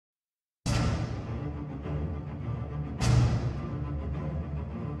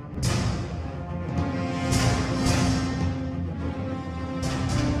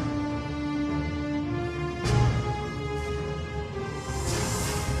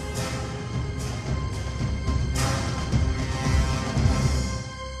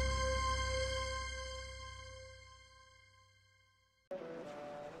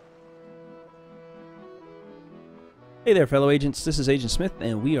Hey there, fellow agents. This is Agent Smith,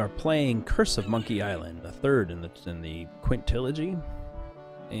 and we are playing Curse of Monkey Island, the third in the quintilogy.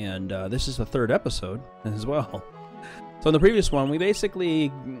 And this is the third episode as well. So in the previous one, we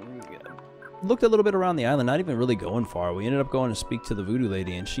basically looked a little bit around the island, not even really going far. We ended up going to speak to the voodoo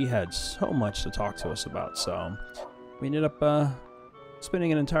lady, and she had so much to talk to us about. So we ended up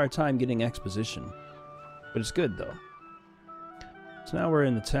spending an entire time getting exposition. But it's good, though. So now we're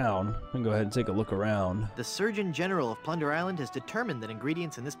in the town. We can go ahead and take a look around. The Surgeon General of Plunder Island has determined that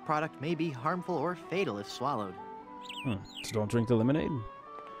ingredients in this product may be harmful or fatal if swallowed. So don't drink the lemonade?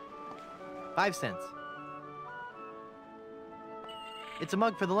 5 cents. It's a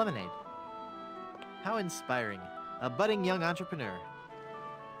mug for the lemonade. How inspiring. A budding young entrepreneur.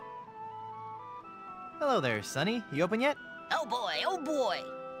 Hello there, Sonny. You open yet? Oh boy.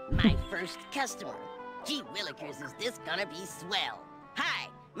 My first customer. Gee willikers, is this gonna be swell. Hi,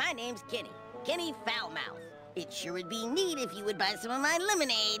 my name's Kenny Foulmouth. It sure would be neat if you would buy some of my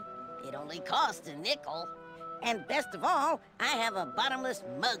lemonade. It only costs a nickel. And best of all, I have a bottomless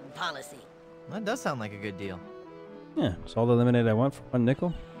mug policy. That does sound like a good deal. Yeah, it's all the lemonade I want for 1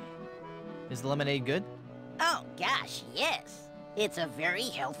 nickel. Is the lemonade good? Oh gosh, yes. It's a very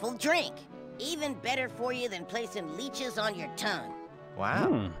healthful drink. Even better for you than placing leeches on your tongue.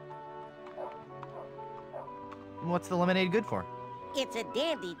 Wow. What's the lemonade good for? It's a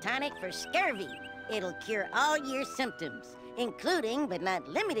dandy tonic for scurvy. It'll cure all your symptoms, including, but not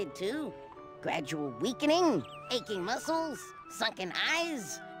limited to, gradual weakening, aching muscles, sunken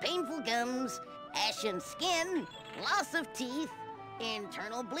eyes, painful gums, ashen skin, loss of teeth,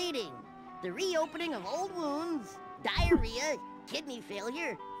 internal bleeding, the reopening of old wounds, diarrhea, kidney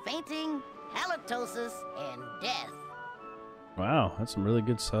failure, fainting, halitosis, and death. Wow, that's some really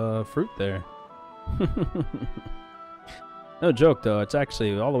good fruit there. No joke, though. It's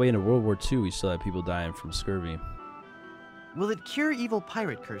actually all the way into World War II, we still had people dying from scurvy. Will it cure evil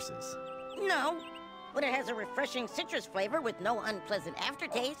pirate curses? No, but it has a refreshing citrus flavor with no unpleasant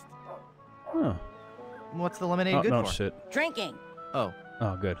aftertaste. Huh. What's the lemonade good no for? Shit. Drinking. Oh.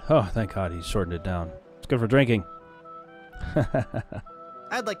 Oh, good. Oh, thank God he shortened it down. It's good for drinking.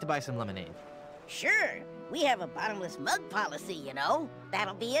 I'd like to buy some lemonade. Sure. We have a bottomless mug policy, you know.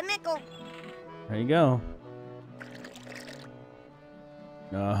 That'll be a nickel. There you go.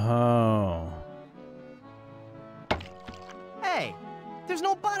 Oh. Hey, there's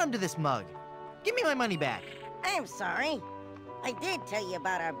no bottom to this mug. Give me my money back. I'm sorry. I did tell you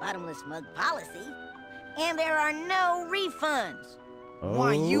about our bottomless mug policy. And there are no refunds.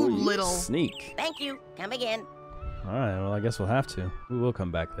 Why, you little... sneak. Thank you. Come again. All right, well, I guess we'll have to. We will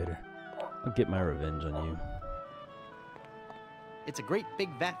come back later. I'll get my revenge on you. It's a great big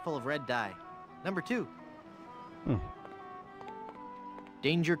vat full of red dye. Number 2.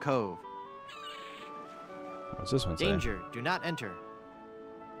 Danger Cove. What's this one say? Danger, do not enter.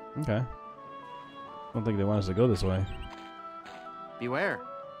 Okay. I don't think they want us to go this way. Beware.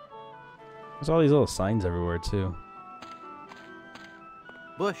 There's all these little signs everywhere, too.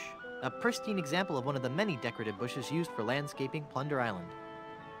 Bush, a pristine example of one of the many decorative bushes used for landscaping Plunder Island.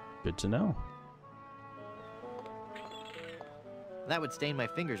 Good to know. That would stain my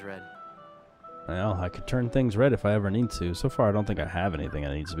fingers red. Well, I could turn things red if I ever need to. So far, I don't think I have anything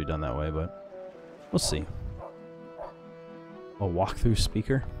that needs to be done that way, but we'll see. A walkthrough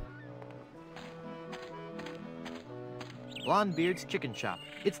speaker. Blondebeard's Chicken Shop.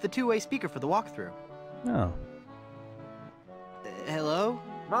 It's the two-way speaker for the walkthrough. Oh. Hello?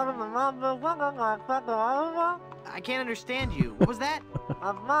 I can't understand you. What was that?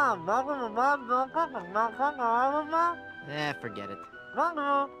 Forget it.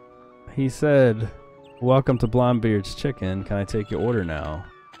 He said, "Welcome to Blondebeard's Chicken. Can I take your order now?"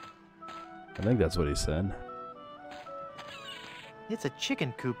 I think that's what he said. It's a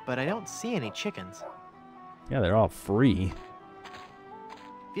chicken coop, but I don't see any chickens. Yeah, they're all free.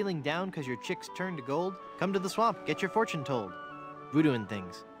 Feeling down because your chicks turned to gold? Come to the swamp, get your fortune told. Voodoo and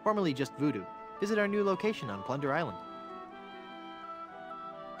things. Formerly just voodoo. Visit our new location on Plunder Island.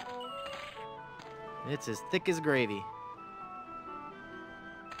 It's as thick as gravy.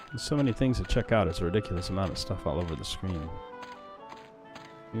 There's so many things to check out. It's a ridiculous amount of stuff all over the screen.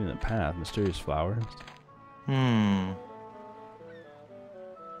 Even the path, mysterious flowers.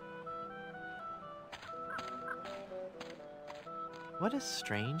 What a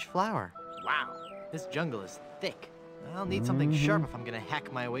strange flower. Wow. This jungle is thick. I'll need something sharp if I'm gonna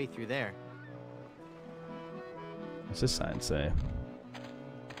hack my way through there. What's this sign say?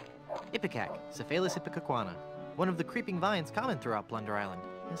 Ipecac, Cephalus ipecacuana, one of the creeping vines common throughout Plunder Island.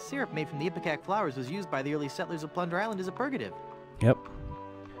 The syrup made from the ipecac flowers was used by the early settlers of Plunder Island as a purgative. Yep.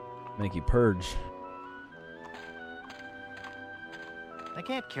 Make you purge. I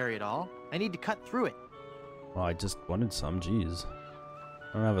can't carry it all. I need to cut through it. Well, I just wanted some. Jeez.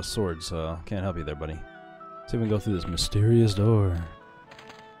 I don't have a sword, so can't help you there, buddy. Let's see if we can go through this mysterious door.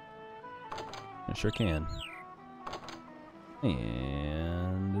 I sure can.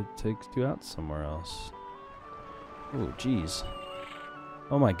 And it takes you out somewhere else. Oh, jeez.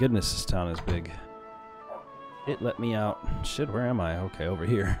 Oh my goodness, this town is big. It let me out. Shit, where am I? Okay, over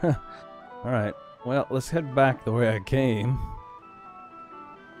here. Alright, well, let's head back the way I came.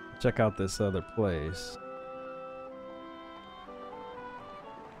 Check out this other place.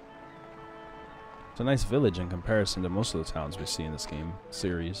 It's a nice village in comparison to most of the towns we see in this game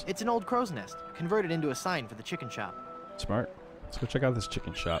series. It's an old crow's nest, converted into a sign for the chicken shop. Smart. Let's go check out this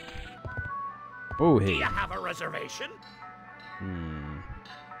chicken shop. Oh, hey. Do you have a reservation?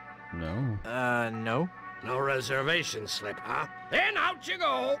 No. No. No reservation slip, huh? Then out you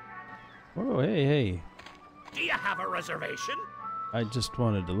go. Oh, hey, hey. Do you have a reservation? I just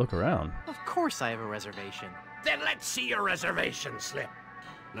wanted to look around. Of course I have a reservation. Then let's see your reservation slip.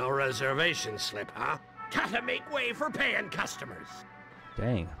 No reservation slip, huh? Gotta make way for paying customers.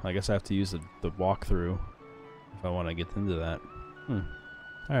 Dang. I guess I have to use the walkthrough if I want to get into that.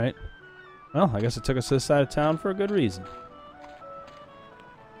 Alright. Well, I guess it took us to this side of town for a good reason.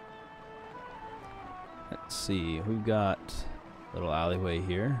 Let's see. We've got a little alleyway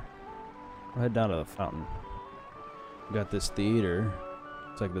here. We'll head down to the fountain. We got this theater.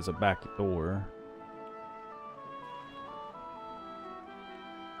 Looks like there's a back door.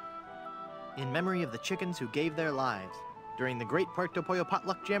 In memory of the chickens who gave their lives during the Great Puerto Pollo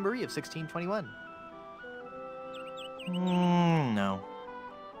Potluck Jamboree of 1621. No.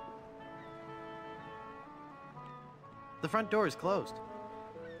 The front door is closed.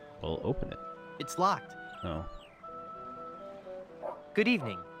 We'll open it. It's locked. Oh. Good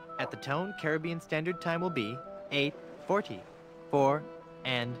evening. At the tone, Caribbean Standard Time will be 8:44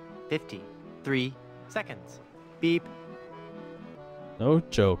 and 53 seconds. Beep. No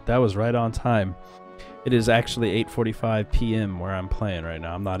joke. That was right on time. It is actually 8:45 p.m. where I'm playing right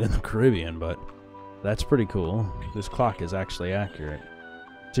now. I'm not in the Caribbean, but that's pretty cool. This clock is actually accurate.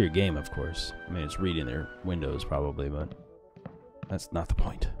 To your game, of course. I mean, it's reading their windows probably, but that's not the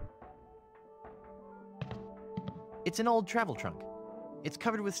point. It's an old travel trunk. It's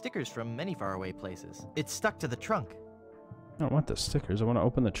covered with stickers from many faraway places. It's stuck to the trunk. I don't want the stickers. I want to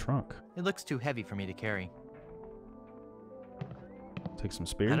open the trunk. It looks too heavy for me to carry. Take some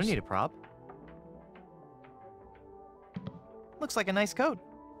spears. I don't need a prop. Looks like a nice coat,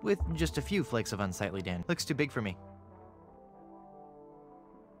 with just a few flakes of unsightly dandruff. Looks too big for me.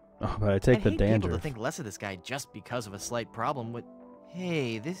 Oh, but I take the I'd hate people dandruff. to think less of this guy just because of a slight problem with...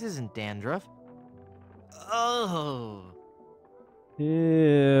 Hey, this isn't dandruff. Oh.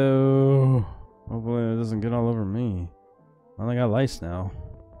 Ew. Hopefully it doesn't get all over me. I think I got lice now.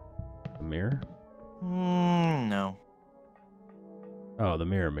 The mirror? No. Oh, the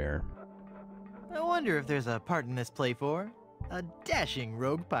mirror. I wonder if there's a part in this play for a dashing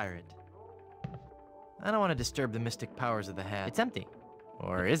rogue pirate. I don't want to disturb the mystic powers of the hat. It's empty.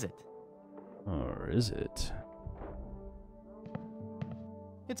 Or is it? Or is it?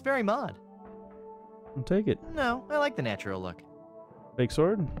 It's very mod. I'll take it. No, I like the natural look. Fake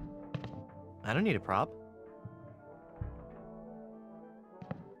sword? I don't need a prop.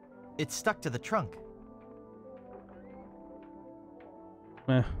 It's stuck to the trunk.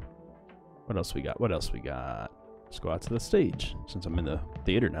 What else we got? Let's go out to the stage, since I'm in the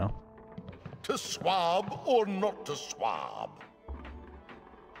theater now. To swab or not to swab?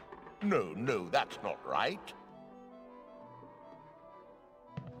 No, that's not right.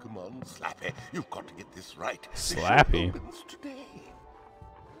 Come on, Slappy. You've got to get this right. Slappy? The show opens today.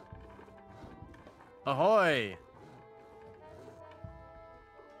 Ahoy!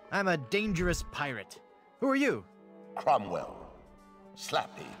 I'm a dangerous pirate. Who are you? Cromwell.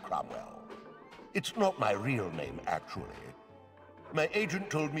 Slappy Cromwell. It's not my real name, actually. My agent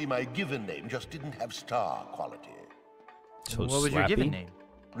told me my given name just didn't have star quality. So What was your given Slappy? name?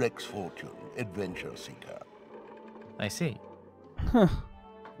 Rex Fortune, Adventure Seeker. I see. Huh.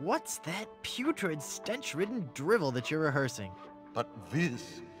 What's that putrid, stench-ridden drivel that you're rehearsing? But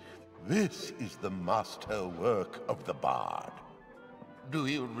this is the master work of the bard. Do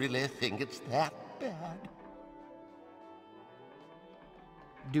you really think it's that bad?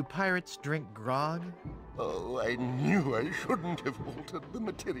 Do pirates drink grog? Oh, I knew I shouldn't have altered the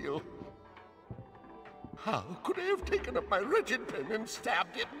material. How could I have taken up my wretched pen and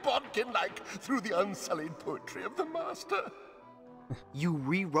stabbed it bodkin-like through the unsullied poetry of the master? You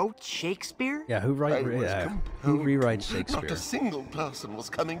rewrote Shakespeare? Yeah, who I was who compelled rewrites to. Shakespeare? Not a single person was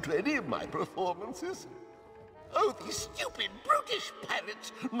coming to any of my performances. Oh, these stupid, brutish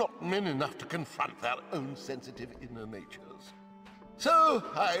pirates, not men enough to confront their own sensitive inner natures. So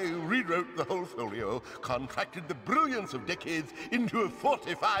I rewrote the whole folio, contracted the brilliance of decades into a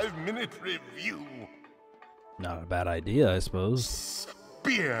 45-minute review. Not a bad idea, I suppose.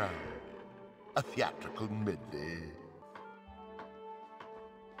 Spear! A theatrical medley.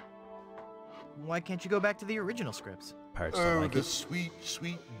 Why can't you go back to the original scripts? Pirates don't Oh, like the it. sweet,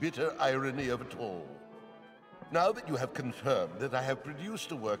 sweet, bitter irony of it all. Now that you have confirmed that I have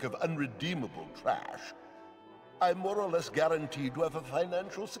produced a work of unredeemable trash, I'm more or less guaranteed to have a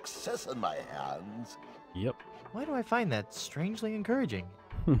financial success on my hands. Yep. Why do I find that strangely encouraging?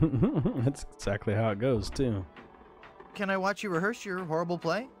 That's exactly how it goes, too. Can I watch you rehearse your horrible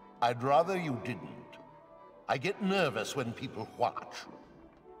play? I'd rather you didn't. I get nervous when people watch.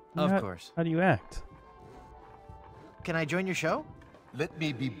 Of course. How do you act? Can I join your show? Let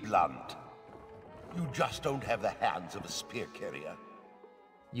me be blunt. You just don't have the hands of a spear carrier.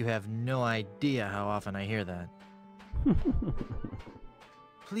 You have no idea how often I hear that.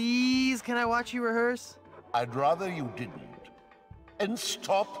 Please, can I watch you rehearse? I'd rather you didn't. And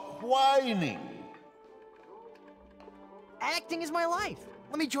stop whining. Acting is my life.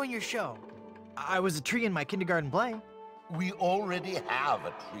 Let me join your show. I was a tree in my kindergarten play. We already have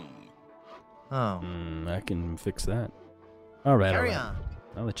a tree. Oh. I can fix that. All right, Carry all right. on.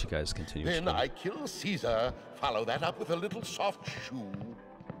 I'll let you guys continue. Then I kill Caesar, follow that up with a little soft shoe.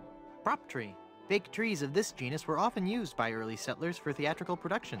 Prop tree. Fake trees of this genus were often used by early settlers for theatrical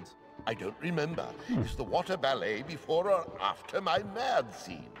productions. I don't remember. Is the water ballet before or after my mad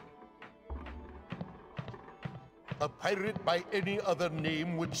scene? A pirate by any other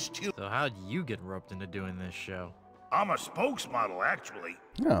name would still... So how'd you get roped into doing this show? I'm a spokesmodel, actually.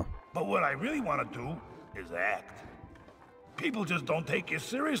 Oh, But what I really want to do is act. People just don't take you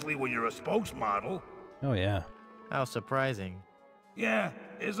seriously when you're a spokesmodel. oh yeah. How surprising. Yeah,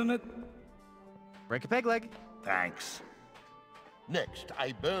 isn't it? Break a peg leg. Thanks. Next,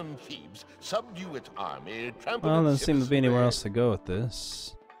 I burn Thebes, subdue its army, trample Well, its doesn't seem to citizens be anywhere away, else to go with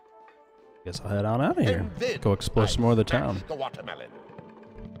this. Guess I'll head on out of here. and then Go explore some more of the smash town. the watermelon.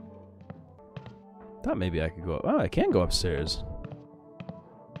 Thought maybe I could go. Oh, I can go upstairs.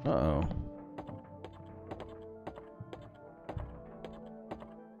 Uh-oh.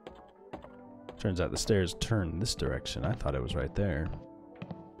 Turns out the stairs turn this direction. I thought it was right there.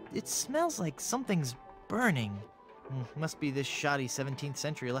 It smells like something's burning. Must be this shoddy 17th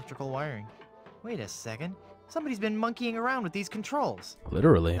century electrical wiring. Wait a second. Somebody's been monkeying around with these controls.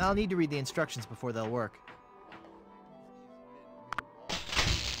 Literally. I'll need to read the instructions before they'll work.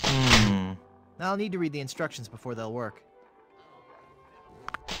 I'll need to read the instructions before they'll work.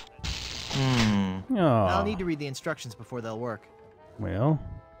 I'll need Oh. to read the instructions before they'll work. Well,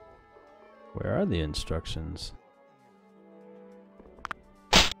 where are the instructions?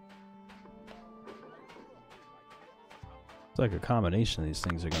 It's like a combination of these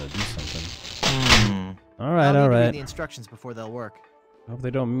things are going to do something. All right, I'll all need to read right. the instructions before they'll work. I hope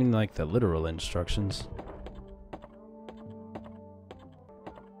they don't mean like the literal instructions.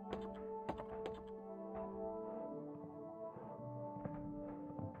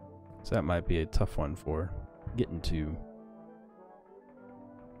 So that might be a tough one for getting to.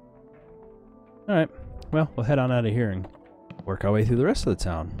 Alright, well, we'll head on out of here and work our way through the rest of the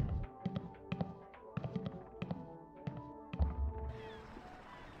town.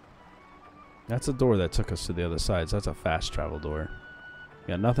 That's a door that took us to the other side, so that's a fast travel door.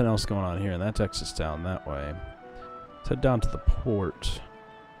 Got nothing else going on here, and that takes us down that way. Let's head down to the port.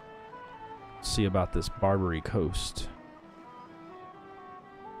 See about this Barbary coast.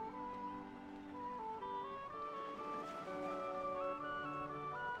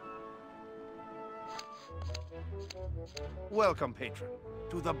 Welcome, patron,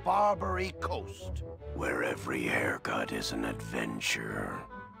 to the Barbary Coast, where every haircut is an adventure.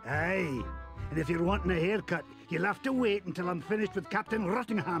 Aye, and if you're wanting a haircut, you'll have to wait until I'm finished with Captain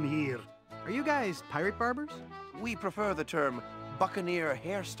Rottingham here. Are you guys pirate barbers? We prefer the term buccaneer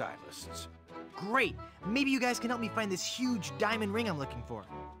hairstylists. Great! Maybe you guys can help me find this huge diamond ring I'm looking for.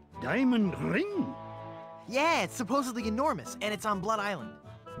 Diamond ring? Yeah, it's supposedly enormous, and it's on Blood Island.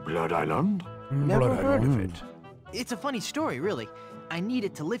 Blood Island? Never heard of it. It's a funny story, really. I need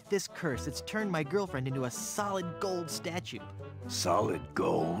it to lift this curse that's turned my girlfriend into a solid gold statue. Solid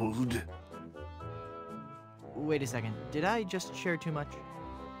gold. Wait a second, did I just share too much?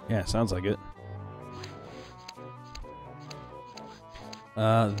 Yeah, sounds like it.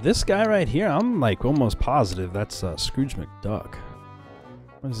 This guy right here, I'm like almost positive that's Scrooge McDuck.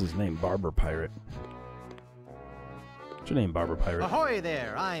 What is his name? Barber Pirate. your name, Barber Pirate? Ahoy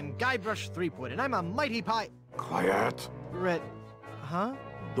there! I'm Guybrush Threepwood, and I'm a mighty Quiet. Huh?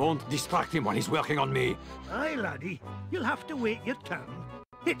 Don't distract him when he's working on me. Aye, laddie. You'll have to wait your turn.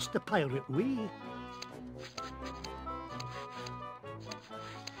 It's the pirate way.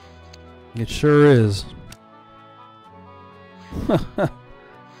 It sure is.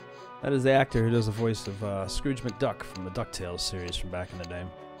 That is the actor who does the voice of Scrooge McDuck from the DuckTales series from back in the day.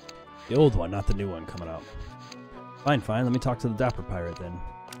 The old one, not the new one coming out. Fine, fine. Let me talk to the Dapper Pirate then.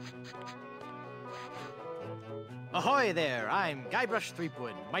 Ahoy there! I'm Guybrush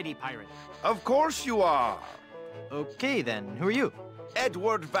Threepwood, mighty pirate. Of course you are. Okay then, who are you?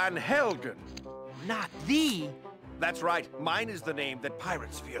 Edward Van Helgen. Not thee! That's right, mine is the name that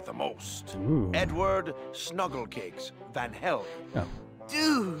pirates fear the most. Ooh. Edward Snugglecakes Van Helgen. Oh.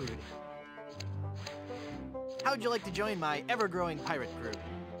 Dude! How'd you like to join my ever-growing pirate crew?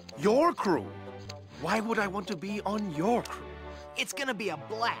 Your crew? Why would I want to be on your crew? It's gonna be a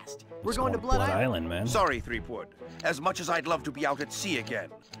blast! We're It's going to Blood Island. man. Sorry, Threepwood. As much as I'd love to be out at sea again,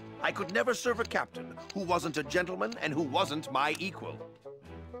 I could never serve a captain who wasn't a gentleman and who wasn't my equal.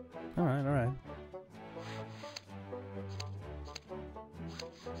 Alright, alright.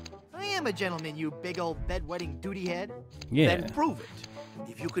 I am a gentleman, you big old bedwetting duty head. Yeah. Then prove it.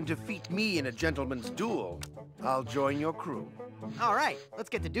 If you can defeat me in a gentleman's duel, I'll join your crew. All right, let's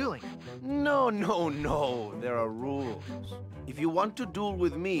get to dueling. No, no, no. There are rules. If you want to duel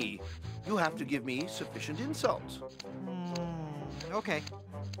with me, you have to give me sufficient insults. Okay.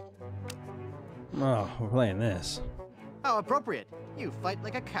 Oh, we're playing this. How appropriate. You fight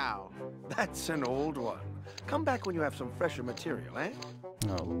like a cow. That's an old one. Come back when you have some fresher material, eh?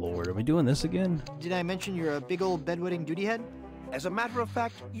 Oh, Lord. Are we doing this again? Did I mention you're a big old bedwetting duty head? As a matter of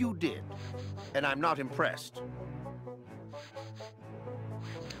fact, you did. And I'm not impressed.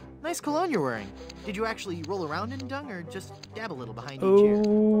 Nice cologne you're wearing. Did you actually roll around in dung or just dab a little behind each ear?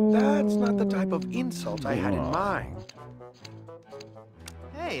 Oh. That's not the type of insult I had in mind.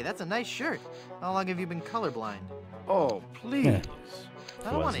 Hey, that's a nice shirt. How long have you been colorblind? Oh, please. Yeah.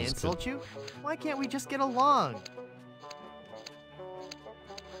 I don't want to that's insult you. Why can't we just get along?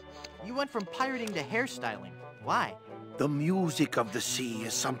 You went from pirating to hairstyling. Why? The music of the sea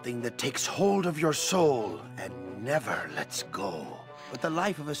is something that takes hold of your soul and never lets go. But the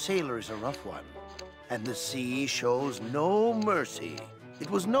life of a sailor is a rough one, and the sea shows no mercy. It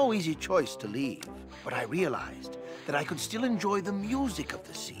was no easy choice to leave, but I realized that I could still enjoy the music of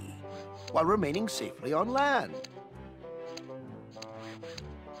the sea while remaining safely on land.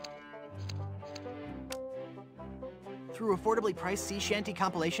 Through affordably priced sea shanty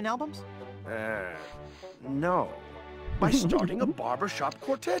compilation albums? No. By starting a barbershop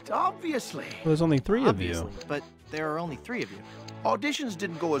quartet, obviously. Well, there's only three Obviously, of you. but there are only 3 of you. Auditions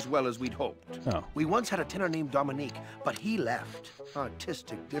didn't go as well as we'd hoped. Oh. We once had a tenor named Dominique, but he left.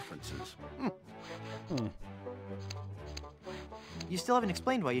 Artistic differences. You still haven't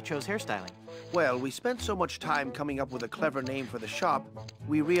explained why you chose hairstyling. Well, we spent so much time coming up with a clever name for the shop,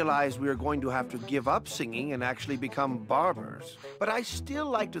 we realized we were going to have to give up singing and actually become barbers. But I still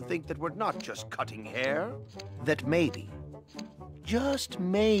like to think that we're not just cutting hair. That maybe, just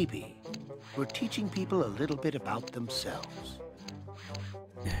maybe, we're teaching people a little bit about themselves.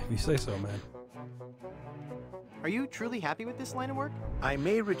 If you say so, man. Are you truly happy with this line of work? I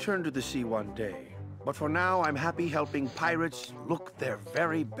may return to the sea one day, but for now I'm happy helping pirates look their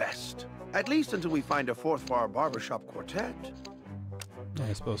very best. At least until we find a 4th for our barbershop quartet. Yeah,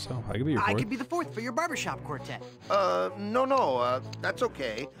 I suppose so. I could be your I fourth. could be the 4th for your barbershop quartet. No, that's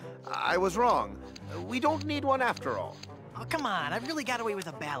okay. I was wrong. We don't need one after all. Oh, come on. I really got away with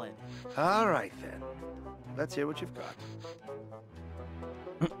a ballad. All right, then. Let's hear what you've got.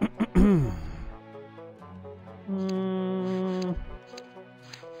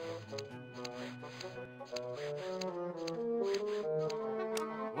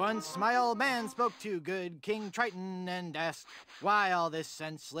 Once my old man spoke to good King Triton and asked, why all this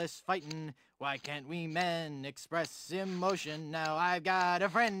senseless fightin'? Why can't we men express emotion? Now I've got a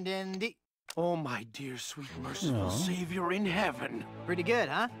friend in the... Oh, my dear, sweet, merciful Aw. Savior in heaven. Pretty good,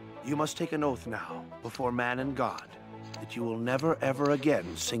 huh? You must take an oath now, before man and God, that you will never, ever again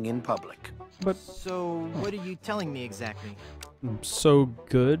sing in public. But So, what are you telling me exactly? so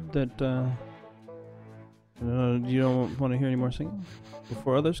good that you don't want to hear any more singing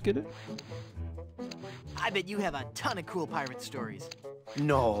before others get it? I bet you have a ton of cool pirate stories.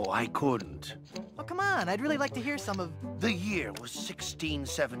 No, I couldn't. Oh, come on. I'd really like to hear some of... The year was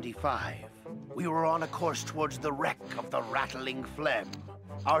 1675. We were on a course towards the wreck of the Rattling Phlegm.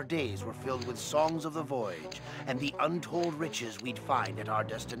 Our days were filled with songs of the voyage and the untold riches we'd find at our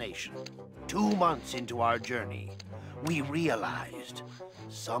destination. 2 months into our journey, we realized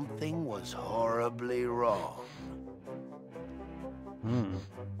something was horribly wrong.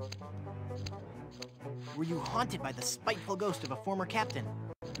 Were you haunted by the spiteful ghost of a former captain?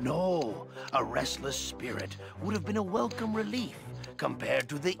 No, a restless spirit would have been a welcome relief compared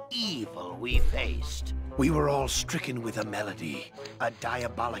to the evil we faced. We were all stricken with a melody, a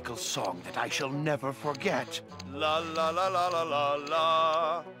diabolical song that I shall never forget. La la la la la la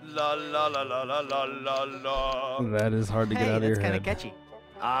la, la la la la la la la la. That is hard to get out of your Hey, that's kind head. of catchy.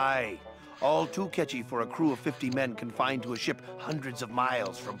 Aye, all too catchy for a crew of 50 men confined to a ship hundreds of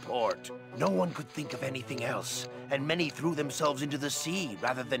miles from port. No one could think of anything else, and many threw themselves into the sea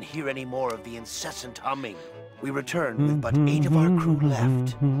rather than hear any more of the incessant humming. We returned with but 8 of our crew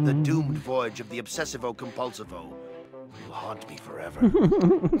left. The doomed voyage of the Obsessivo-Compulsivo will haunt me forever.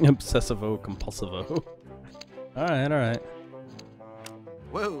 Obsessivo compulsivo. Alright, alright.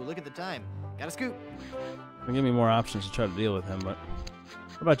 Whoa, look at the time. Got a scoop. Give me more options to try to deal with him, but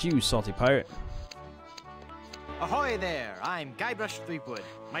what about you, salty pirate? Ahoy there! I'm Guybrush Threepwood,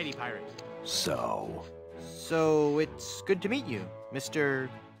 mighty pirate. So, It's good to meet you, Mr.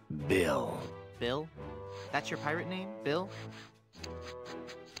 Bill. Bill? That's your pirate name, Bill?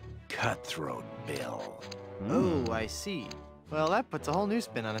 Cutthroat Bill. Oh, I see. Well, that puts a whole new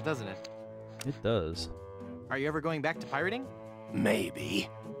spin on it, doesn't it? It does. Are you ever going back to pirating? Maybe.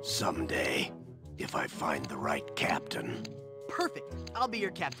 Someday. If I find the right captain. Perfect! I'll be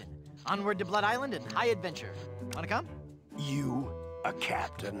your captain. Onward to Blood Island and high adventure. Wanna come? You, a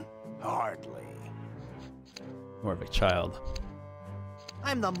captain? Hardly. More of a child.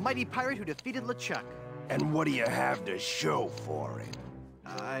 I'm the mighty pirate who defeated LeChuck. And what do you have to show for it?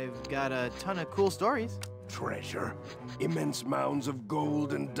 I've got a ton of cool stories. Treasure? Immense mounds of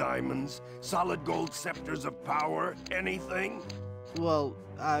gold and diamonds? Solid gold scepters of power? Anything? Well,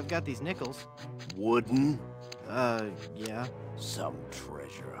 I've got these nickels. Wooden? Yeah. Some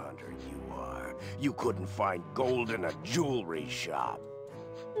treasure hunter you are. You couldn't find gold in a jewelry shop.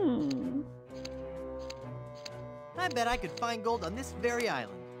 I bet I could find gold on this very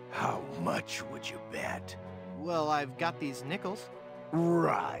island. How much would you bet? Well, I've got these nickels.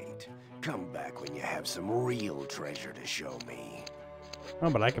 Right. Come back when you have some real treasure to show me. Oh,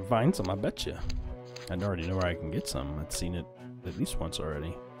 but I can find some, I bet you. I already know where I can get some. I've seen it at least once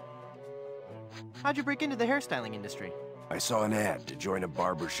already. How'd you break into the hairstyling industry? I saw an ad to join a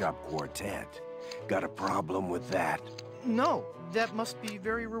barbershop quartet. Got a problem with that? No, that must be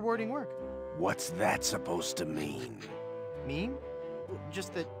very rewarding work. What's that supposed to mean? Mean?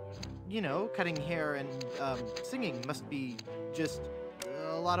 Just that, you know, cutting hair and singing must be just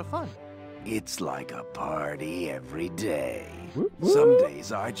a lot of fun. It's like a party every day. Whoop, whoop. Some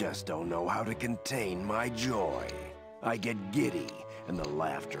days I just don't know how to contain my joy. I get giddy, and the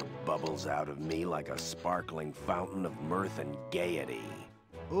laughter bubbles out of me like a sparkling fountain of mirth and gaiety.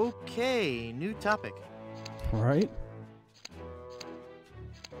 Okay, new topic. Right?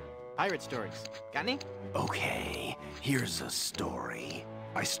 Pirate stories. Got any? Okay, here's a story.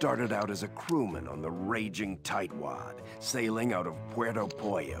 I started out as a crewman on the raging tightwad, sailing out of Puerto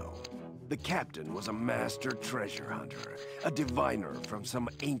Pollo. The captain was a master treasure hunter, a diviner from some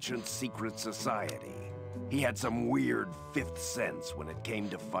ancient secret society. He had some weird fifth sense when it came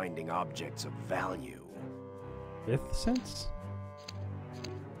to finding objects of value. Fifth sense?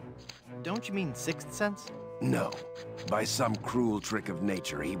 Don't you mean sixth sense? No. By some cruel trick of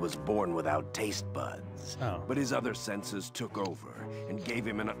nature, he was born without taste buds. Oh. But his other senses took over and gave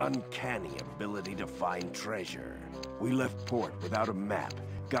him an uncanny ability to find treasure. We left port without a map,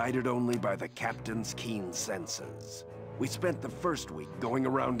 guided only by the captain's keen senses. We spent the first week going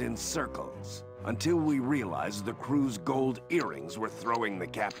around in circles, until we realized the crew's gold earrings were throwing the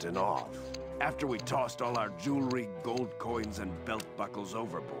captain off. After we tossed all our jewelry, gold coins, and belt buckles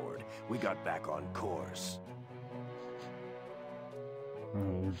overboard, we got back on course.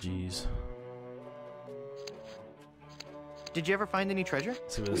 Oh, jeez. Did you ever find any treasure?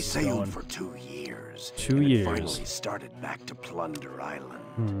 See where We this is sailed going. for 2 years. 2 and years. finally started back to Plunder Island.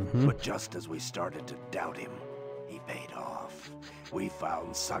 Mhm. But just as we started to doubt him, he paid off. We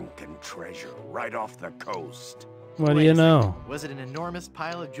found sunken treasure right off the coast. What do Wait you a know? second. Was it an enormous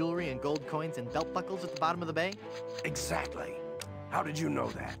pile of jewelry and gold coins and belt buckles at the bottom of the bay? Exactly. How did you know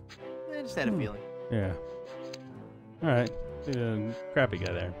that? I just had a feeling. Yeah. Alright. Crappy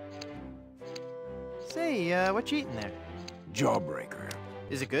guy there. Say, what you eating there? Jawbreaker.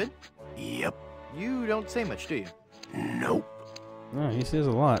 Is it good? Yep. You don't say much, do you? Nope. Oh, he says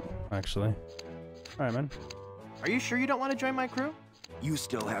a lot, actually. Alright, man. Are you sure you don't want to join my crew? You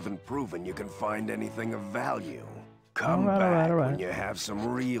still haven't proven you can find anything of value. Come All back right. when you have some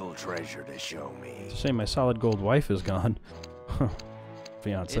real treasure to show me. It's a shame my solid gold wife is gone.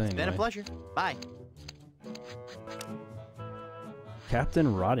 Fiance, It's been a pleasure. Bye. Captain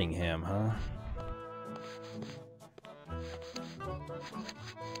Rottingham, huh?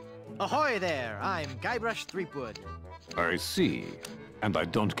 Ahoy there! I'm Guybrush Threepwood. I see. And I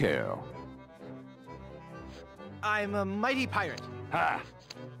don't care. I'm a mighty pirate. Ha!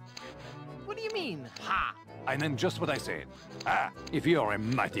 What do you mean, ha? I meant just what I said. Ah, if you're a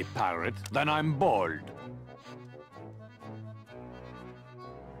mighty pirate, then I'm bold.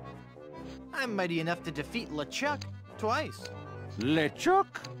 I'm mighty enough to defeat LeChuck twice. LeChuck?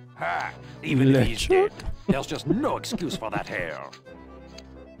 Ha! Even if he's dead, LeChuck? there's just no excuse for that hair.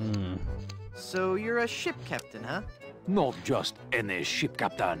 So you're a ship captain, huh? Not just any ship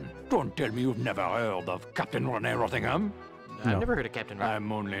captain. Don't tell me you've never heard of Captain Rene Rottingham. I've never heard of Captain Rock.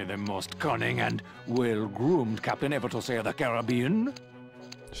 I'm only the most cunning and well-groomed captain ever to sail the Caribbean.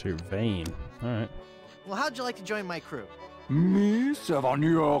 So you're vain. Alright. Well, how'd you like to join my crew? Me serve on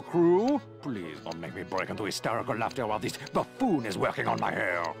your crew? Please don't make me break into hysterical laughter while this buffoon is working on my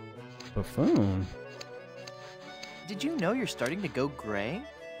hair. Buffoon? Did you know you're starting to go gray?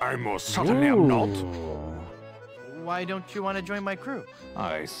 I most certainly am not. Why don't you want to join my crew?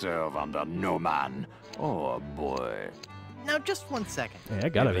 I serve under no man. Oh boy. Now, just 1 second. Yeah, I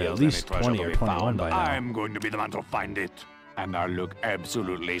gotta If be at there's least any treasure 20 to or be 21 found, by now. I'm going to be the man to find it. And I'll look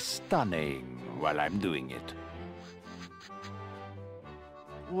absolutely stunning while I'm doing it.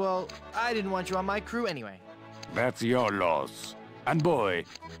 Well, I didn't want you on my crew anyway. That's your loss. And boy,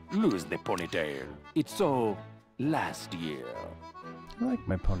 lose the ponytail. It's so last year. I like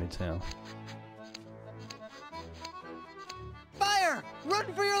my ponytail. Fire!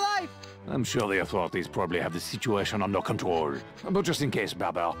 Run for your life! I'm sure the authorities probably have the situation under control. But just in case,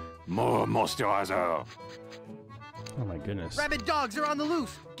 Barber, more moisturizer. Oh my goodness. Rabid dogs are on the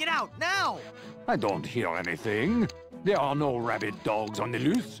loose! Get out, now! I don't hear anything. There are no rabid dogs on the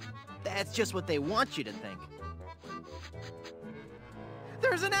loose. That's just what they want you to think.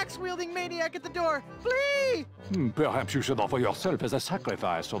 There's an axe-wielding maniac at the door! Flee! Perhaps you should offer yourself as a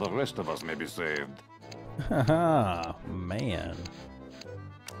sacrifice so the rest of us may be saved. Haha, man.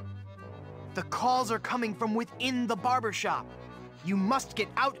 The calls are coming from within the barber shop. You must get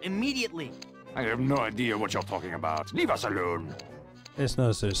out immediately. I have no idea what you're talking about. Leave us alone. I just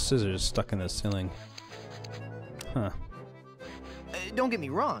noticed there's scissors stuck in the ceiling. Huh. Don't get me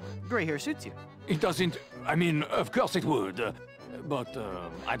wrong, gray hair suits you. It doesn't... I mean, of course it would. But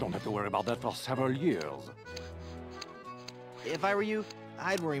I don't have to worry about that for several years. If I were you,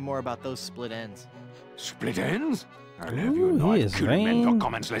 I'd worry more about those split ends. Split ends? I'll have Ooh, you know he I'd is kill men for vain.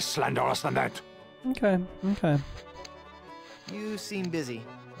 comments less slanderous than that. Okay, okay. You seem busy.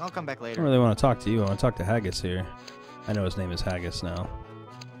 I'll come back I later. don't really want to talk to you. I want to talk to Haggis here. I know his name is Haggis now.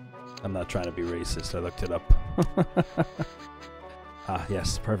 I'm not trying to be racist. I looked it up. Ah,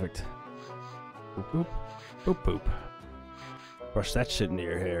 yes, perfect. Boop, boop. Boop, boop. Brush that shit into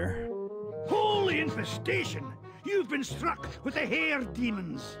your hair. Holy infestation! You've been struck with the hair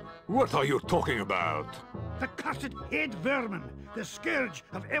demons! What are you talking about? The cursed head vermin, the scourge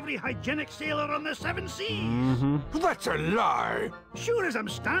of every hygienic sailor on the seven seas! Mm-hmm. That's a lie! Sure as I'm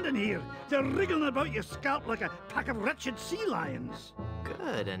standing here, they're wriggling about your scalp like a pack of wretched sea lions.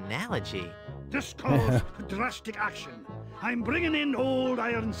 Good analogy. This calls for drastic action. I'm bringing in old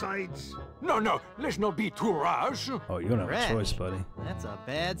Ironsides. No, let's not be too rash. Oh, you don't have Rash. a choice, buddy. That's a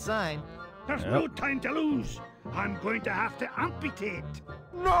bad sign. There's no time to lose. I'm going to have to amputate.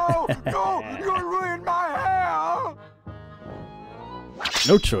 No, you'll ruin my hair!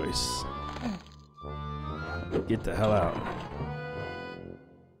 No choice. Get the hell out.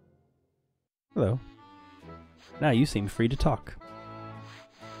 Hello. Now you seem free to talk.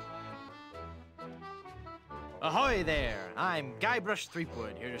 Ahoy there! I'm Guybrush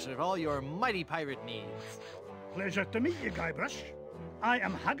Threepwood, here to serve all your mighty pirate needs. Pleasure to meet you, Guybrush. I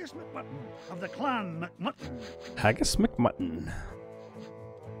am Haggis McMutton of the clan McMutton. Haggis McMutton.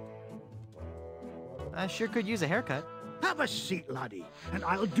 I sure could use a haircut. Have a seat, laddie, and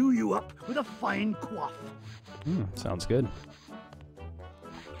I'll do you up with a fine coif. Sounds good.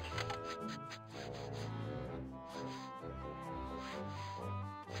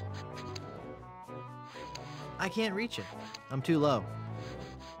 I can't reach it. I'm too low.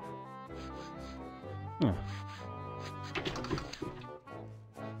 Huh.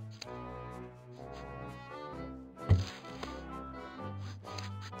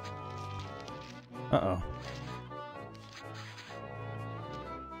 Uh-oh.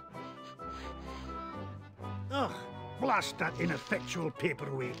 Ugh, blast that ineffectual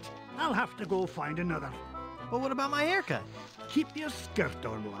paperweight. I'll have to go find another. But what about my haircut? Keep your skirt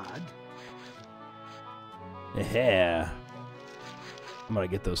on, lad. Yeah. I'm gonna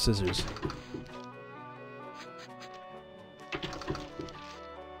get those scissors.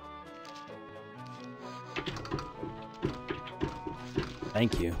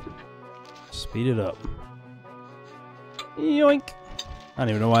 Thank you. Speed it up. Yoink! I don't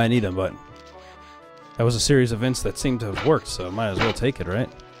even know why I need them, but that was a series of events that seemed to have worked, so I might as well take it, right?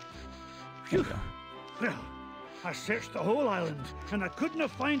 There we go. Well, I searched the whole island, and I couldn't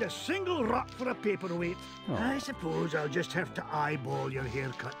find a single rock for a paperweight. Oh. I suppose I'll just have to eyeball your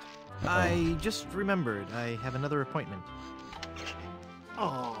haircut. I just remembered I have another appointment.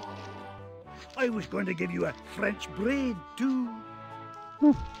 Oh, I was going to give you a French braid, too.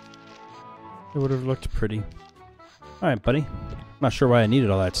 It would have looked pretty. Alright, buddy. Not sure why I needed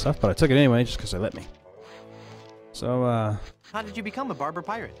all that stuff, but I took it anyway just because they let me. So, How did you become a barber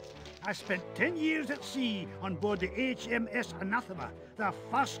pirate? I spent 10 years at sea on board the HMS Anathema, the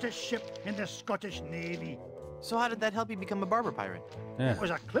fastest ship in the Scottish Navy. So how did that help you become a barber pirate? yeah. It was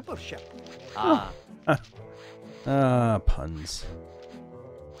a clipper ship. Puns.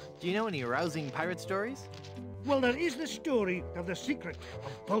 Do you know any rousing pirate stories? Well, there is the story of the secret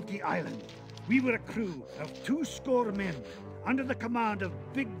of Bulky Island. We were a crew of 200 men under the command of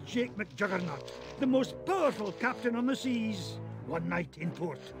Big Jake McJuggernaut, the most powerful captain on the seas. One night in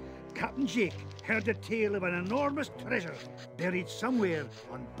port, Captain Jake heard the tale of an enormous treasure buried somewhere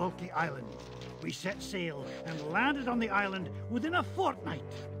on Bulky Island. We set sail and landed on the island within a fortnight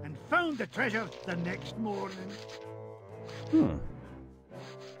and found the treasure the next morning.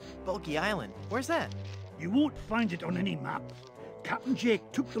 Bulky Island. Where's that? You won't find it on any map. Captain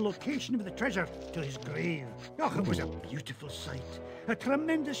Jake took the location of the treasure to his grave. Oh, it was a beautiful sight. A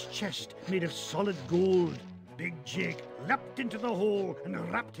tremendous chest made of solid gold. Big Jake leapt into the hole and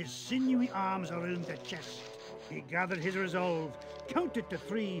wrapped his sinewy arms around the chest. He gathered his resolve, counted to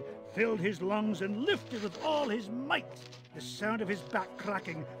 3, filled his lungs, and lifted with all his might. The sound of his back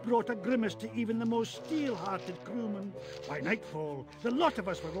cracking brought a grimace to even the most steel-hearted crewman. By nightfall, the lot of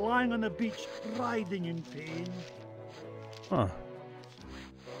us were lying on the beach, writhing in pain. Huh.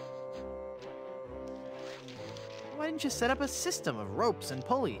 Why didn't you set up a system of ropes and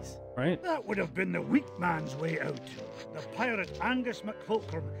pulleys? Right? That would have been the weak man's way out. The pirate Angus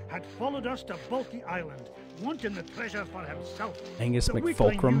McFulcrum had followed us to Bulky Island, wanting the treasure for himself. Angus The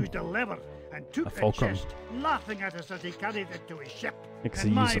weakling McFulcrum? used a lever and took A the fulcrum. chest, laughing at us as he carried it to his ship. Because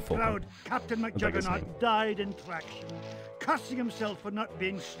And he used my a fulcrum. proud Captain Looked like his name. McJuggernaut died in traction, cursing himself for not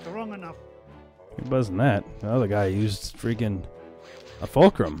being strong enough. It wasn't that. The other guy used freaking a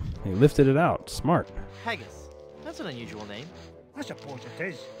fulcrum. He lifted it out. Smart. Haggis. That's an unusual name. I suppose it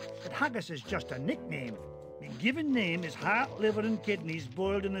is, but haggis is just a nickname. The given name is heart, liver, and kidneys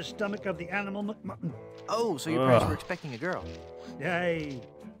boiled in the stomach of the animal McMutton. Oh, so your parents were expecting a girl. Aye.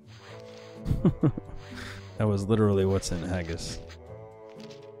 That was literally what's in haggis.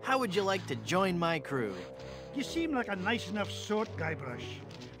 How would you like to join my crew? You seem like a nice enough sort, Guybrush,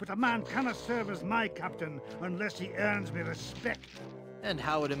 but a man cannot serve as my captain unless he earns me respect. And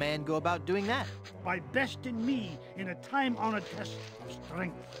how would a man go about doing that? By besting me in a time-honored test of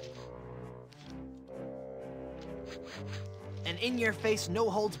strength. An in-your-face,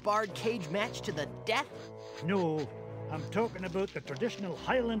 no-holds-barred cage match to the death? No, I'm talking about the traditional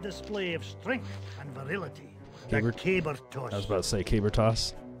Highland display of strength and virility. Caber- The caber toss. I was about to say caber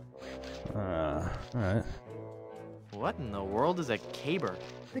toss. Alright. What in the world is a caber?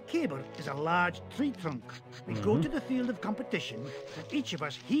 The caber is a large tree trunk. We go to the field of competition, and each of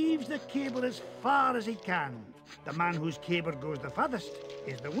us heaves the caber as far as he can. The man whose caber goes the farthest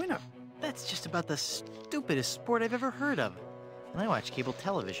is the winner. That's just about the stupidest sport I've ever heard of. And I watch cable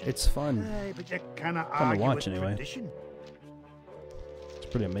television. It's fun. Aye, but you cannot Fun to argue watch, with anyway. tradition. It's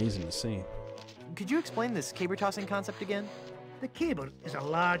pretty amazing to see. Could you explain this caber tossing concept again? The caber is a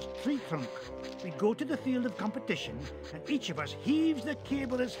large tree trunk. We go to the field of competition, and each of us heaves the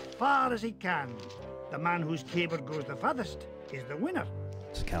caber as far as he can. The man whose caber goes the farthest is the winner.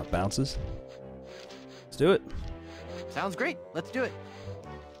 Just count bounces. Let's do it. Sounds great. Let's do it.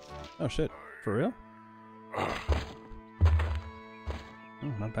 Oh shit. For real?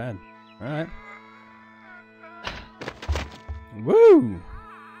 Oh, not bad. Alright. Woo!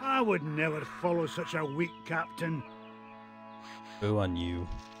 I would never follow such a weak captain. Boo on you.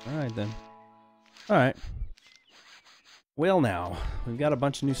 Alright then. Alright. Well now, we've got a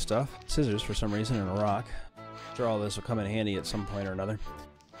bunch of new stuff. Scissors for some reason and a rock. I'm sure all this will come in handy at some point or another.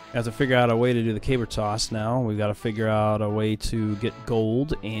 have to figure out a way to do the caber toss now. We've got to figure out a way to get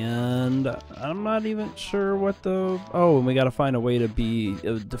gold, and I'm not even sure what the... Oh, and we got to find a way to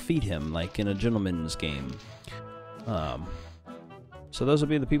defeat him, like in a gentleman's game. So those will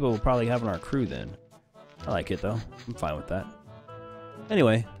be the people we'll probably have in our crew then. I like it, though. I'm fine with that.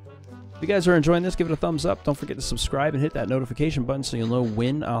 Anyway, if you guys are enjoying this, give it a thumbs up. Don't forget to subscribe and hit that notification button so you'll know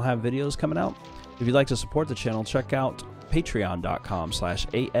when I'll have videos coming out. If you'd like to support the channel, check out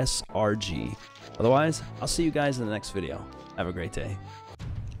patreon.com/ASRG. Otherwise, I'll see you guys in the next video. Have a great day.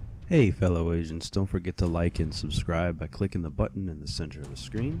 Hey fellow agents, don't forget to like and subscribe by clicking the button in the center of the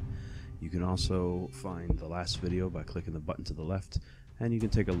screen. You can also find the last video by clicking the button to the left, and you can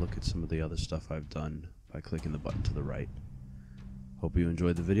take a look at some of the other stuff I've done by clicking the button to the right. Hope you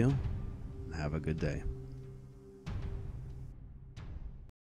enjoyed the video, and have a good day.